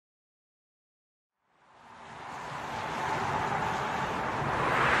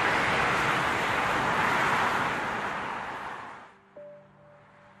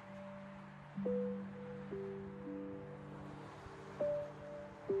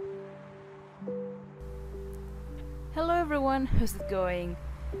Hello everyone, how's it going?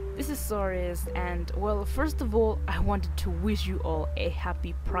 This is Soris, and well, first of all, I wanted to wish you all a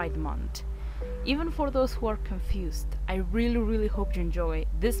happy Pride Month. Even for those who are confused, I really hope you enjoy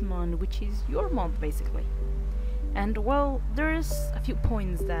this month, which is your month basically. And well, there's a few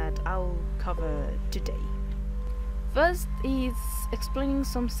points that I'll cover today. First is explaining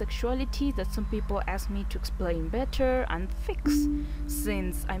some sexuality that some people ask me to explain better and fix,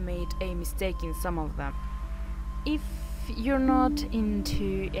 since I made a mistake in some of them. If you're not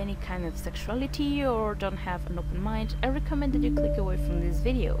into any kind of sexuality or don't have an open mind, I recommend that you click away from this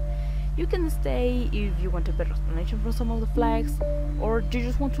video. You can stay if you want a better explanation for some of the flags, or do you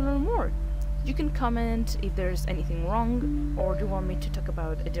just want to learn more. You can comment if there's anything wrong, or do you want me to talk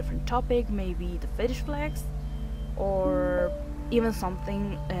about a different topic, maybe the fetish flags, or even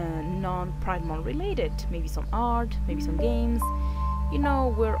something non-Pride Month related, maybe some art, maybe some games. You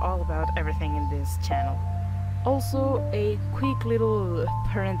know, we're all about everything in this channel. Also, a quick little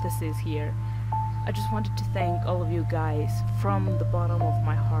parenthesis here. I just wanted to thank all of you guys from the bottom of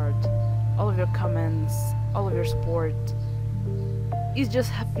my heart. All of your comments, all of your support. It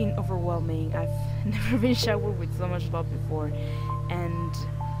just have been overwhelming. I've never been showered with so much love before. And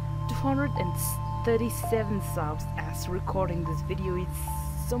 237 subs as recording this video.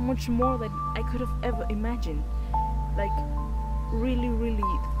 It's so much more than I could have ever imagined. Like, really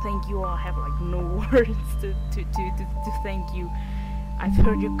thank you all. I have like no words to thank you. I've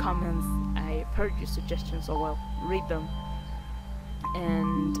heard your comments, I've heard your suggestions, so I'll read them.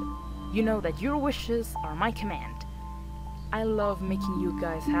 And you know that your wishes are my command. I love making you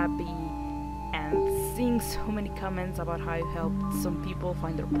guys happy and seeing so many comments about how you helped some people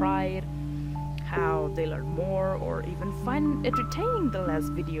find their pride, how they learn more, or even find entertaining the last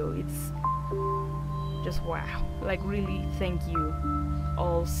video. It's just wow. Like, really thank you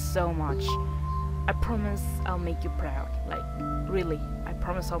all so much. I promise I'll make you proud. Like, really, I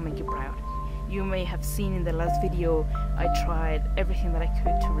promise I'll make you proud. You may have seen in the last video I tried everything that I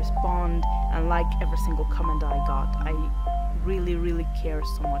could to respond and like every single comment that I got. I really care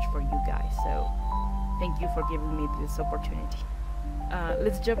so much for you guys, so thank you for giving me this opportunity.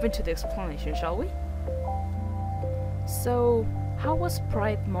 Let's jump into the explanation, shall we? So, how was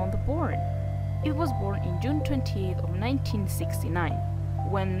Pride Month born? It was born in June 28th of 1969,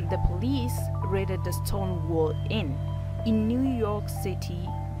 when the police raided the Stonewall Inn in New York City,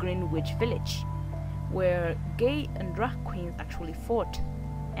 Greenwich Village, where gay and drag queens actually fought.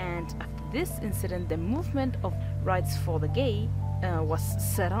 And after this incident, the movement of rights for the gay was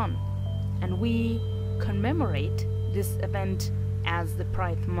set on, and we commemorate this event as the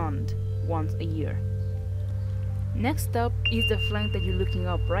Pride Month once a year. Next up is the flag that you're looking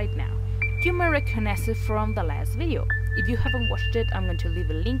up right now. You may recognize it from the last video. If you haven't watched it, I'm going to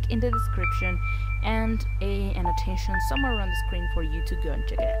leave a link in the description and an annotation somewhere around the screen for you to go and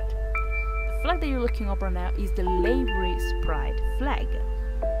check it out. The flag that you're looking up right now is the Labour's Pride flag.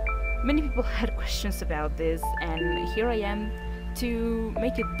 Many people had questions about this, and here I am to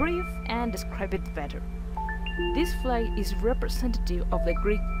make it brief and describe it better. This flag is representative of the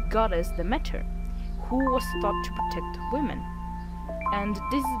Greek goddess Demeter, who was thought to protect women. And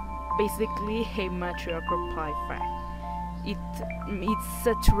this is basically a matriarchal pride flag. It's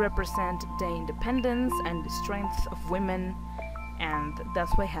said to represent the independence and the strength of women, and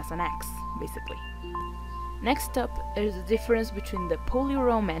that's why it has an axe, basically. Next up is the difference between the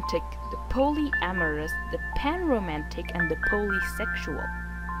polyromantic, the polyamorous, the panromantic, and the polysexual.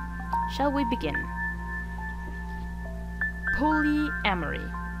 Shall we begin? Polyamory,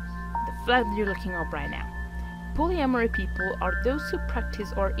 the flag that you're looking up right now. Polyamory people are those who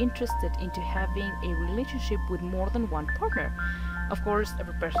practice or are interested into having a relationship with more than one partner. Of course,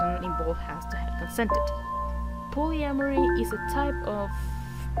 every person involved has to have consented. Polyamory is a type of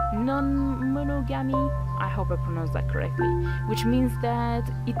non-monogamy, I hope I pronounced that correctly, which means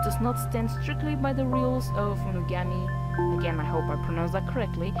that it does not stand strictly by the rules of monogamy. Again, I hope I pronounced that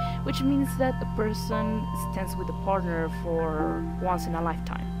correctly, which means that a person stands with a partner for once in a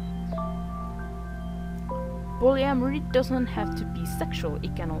lifetime. Polyamory doesn't have to be sexual,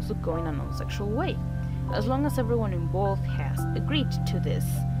 it can also go in a non-sexual way, as long as everyone involved has agreed to this.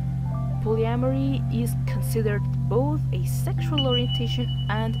 Polyamory is considered both a sexual orientation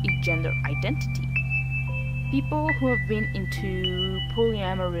and a gender identity. People who have been into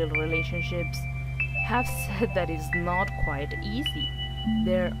polyamory relationships have said that it's not quite easy.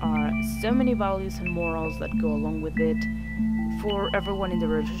 There are so many values and morals that go along with it for everyone in the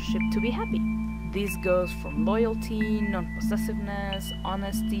relationship to be happy. This goes from loyalty, non-possessiveness,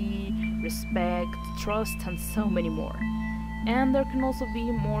 honesty, respect, trust, and so many more. And there can also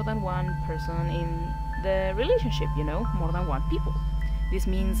be more than one person in the relationship, more than one people. This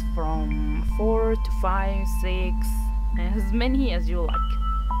means from 4 to 5, 6, as many as you like.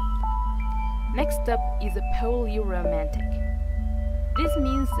 Next up is a polyromantic. This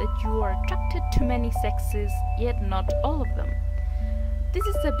means that you are attracted to many sexes, yet not all of them. This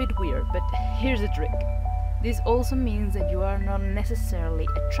is a bit weird, but here's the trick. This also means that you are not necessarily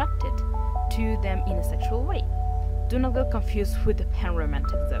attracted to them in a sexual way. Do not get confused with the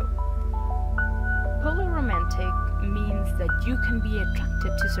panromantic though. Polyromantic means that you can be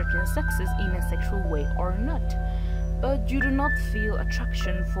attracted to certain sexes in a sexual way or not, but you do not feel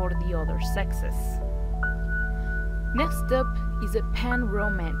attraction for the other sexes. Next up is a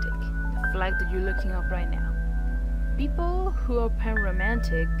panromantic, the flag that you're looking up right now. People who are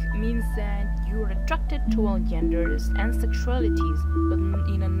panromantic means that you are attracted to all genders and sexualities, but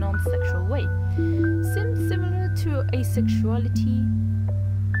in a non-sexual way. Seems similar to asexuality,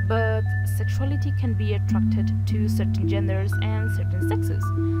 but sexuality can be attracted to certain genders and certain sexes,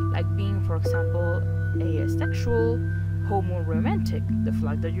 like being, for example, asexual, homoromantic, the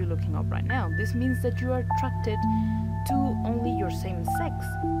flag that you're looking up right now. This means that you are attracted to only your same sex,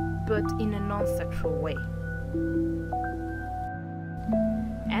 but in a non-sexual way.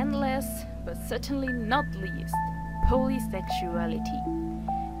 And last, but certainly not least, polysexuality.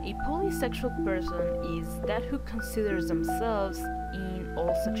 A polysexual person is that who considers themselves in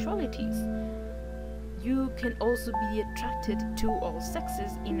all sexualities. You can also be attracted to all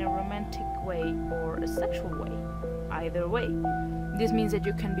sexes in a romantic way or a sexual way. Either way. This means that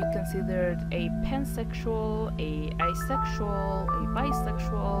you can be considered a pansexual, a asexual, a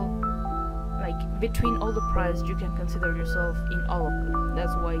bisexual. Like, between all the prides, you can consider yourself in all of them.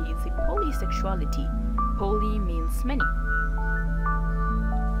 That's why it's a polysexuality. Poly means many.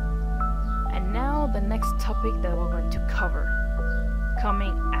 And now the next topic that we're going to cover.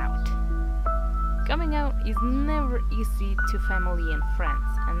 Coming out. Coming out is never easy to family and friends,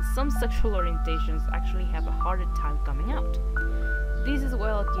 and some sexual orientations actually have a harder time coming out. This is why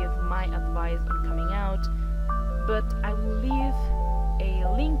I'll give my advice on coming out, but I will leave a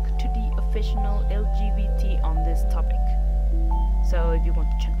link to the official LGBT on this topic. So if you want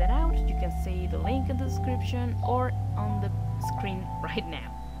to check that out, you can see the link in the description or on the screen right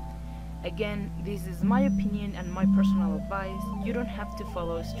now. Again, this is my opinion and my personal advice. You don't have to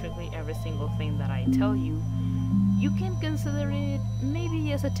follow strictly every single thing that I tell you. You can consider it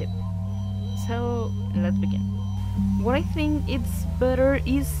maybe as a tip. So let's begin. What I think it's better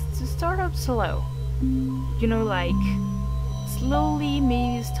is to start out slow. Like slowly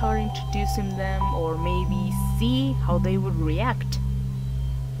maybe start introducing them, or maybe see how they would react.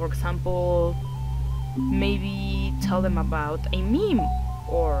 For example, maybe tell them about a meme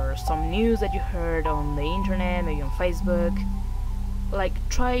or some news that you heard on the internet, maybe on Facebook. Like,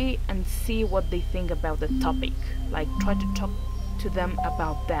 try and see what they think about the topic. Like, try to talk to them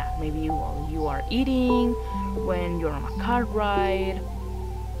about that. Maybe while you are eating, when you're on a car ride,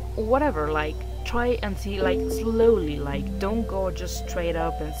 whatever. Like, try and see, like, slowly. Like, don't go just straight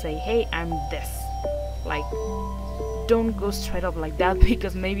up and say, hey, I'm this. Like, don't go straight up like that,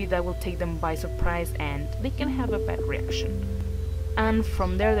 because maybe that will take them by surprise and they can have a bad reaction. And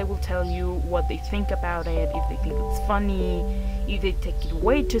from there they will tell you what they think about it, if they think it's funny, if they take it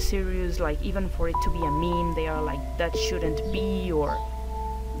way too serious, like even for it to be a meme, they are like, that shouldn't be, or...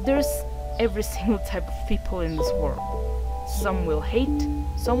 There's every single type of people in this world. Some will hate,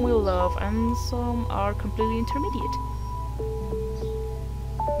 some will love, and some are completely intermediate.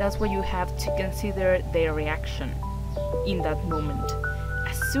 That's why you have to consider their reaction in that moment.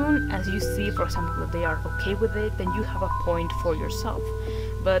 As soon as you see, for example, that they are okay with it, then you have a point for yourself.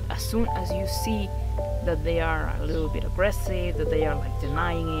 But as soon as you see that they are a little bit aggressive, that they are like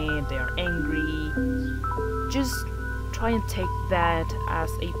denying it, they are angry, just try and take that as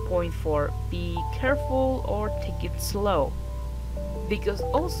a point for be careful or take it slow. Because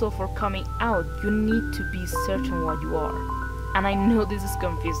also for coming out, you need to be certain what you are. And I know this is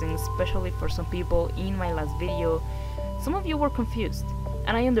confusing, especially for some people. In my last video, some of you were confused.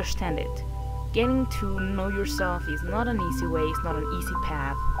 And I understand it. Getting to know yourself is not an easy way, it's not an easy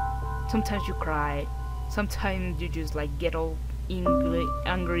path. Sometimes you cry, sometimes you just like get all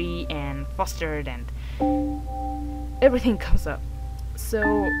angry and flustered, and everything comes up. So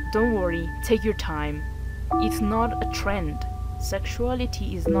don't worry, take your time. It's not a trend.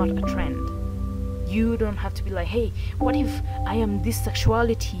 Sexuality is not a trend. You don't have to be like, hey, what if I am this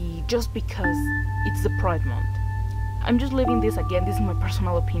sexuality just because it's the Pride Month? I'm just leaving this again, this is my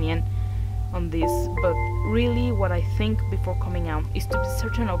personal opinion on this, but really what I think before coming out is to be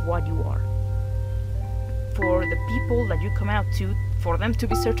certain of what you are. For the people that you come out to, for them to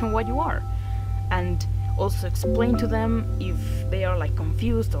be certain what you are. And Also explain to them if they are like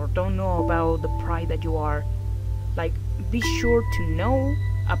confused or don't know about the pride that you are. Like, be sure to know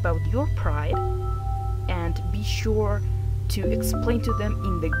about your pride and be sure to explain to them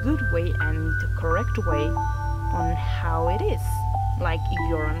in the good way and the correct way on how it is. Like, if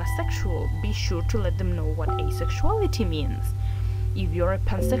you're an asexual, be sure to let them know what asexuality means. If you're a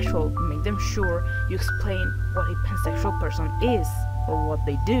pansexual, make them sure you explain what a pansexual person is or what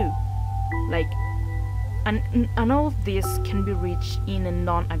they do. Like, and all of this can be reached in a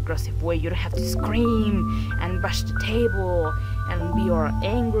non-aggressive way. You don't have to scream and bash the table and be all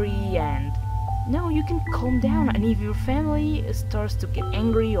angry, and no, you can calm down. And if your family starts to get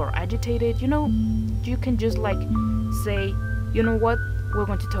angry or agitated, you know, you can just like say, you know what, we're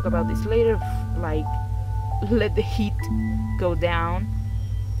going to talk about this later. Like, let the heat go down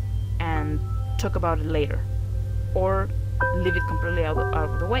and talk about it later, or leave it completely out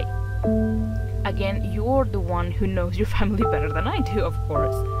of the way. Again, you're the one who knows your family better than I do, of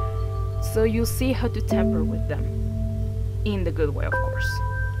course, so you see how to tamper with them in the good way, of course.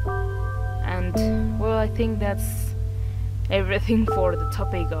 And well, I think that's everything for the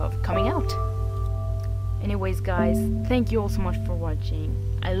topic of coming out. Anyways guys, thank you all so much for watching.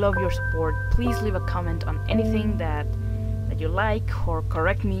 I love your support. Please leave a comment on anything that you like, or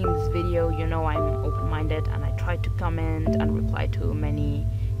correct me in this video. You know I'm open-minded and I try to comment and reply to many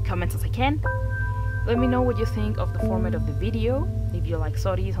comments as I can. Let me know what you think of the format of the video, if you like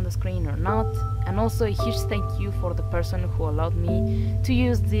Soris on the screen or not, and also a huge thank you for the person who allowed me to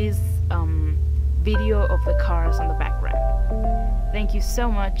use this video of the cars on the background. Thank you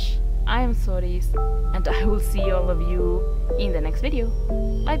so much. I am Soris, and I will see all of you in the next video.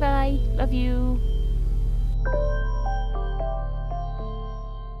 Bye bye, love you.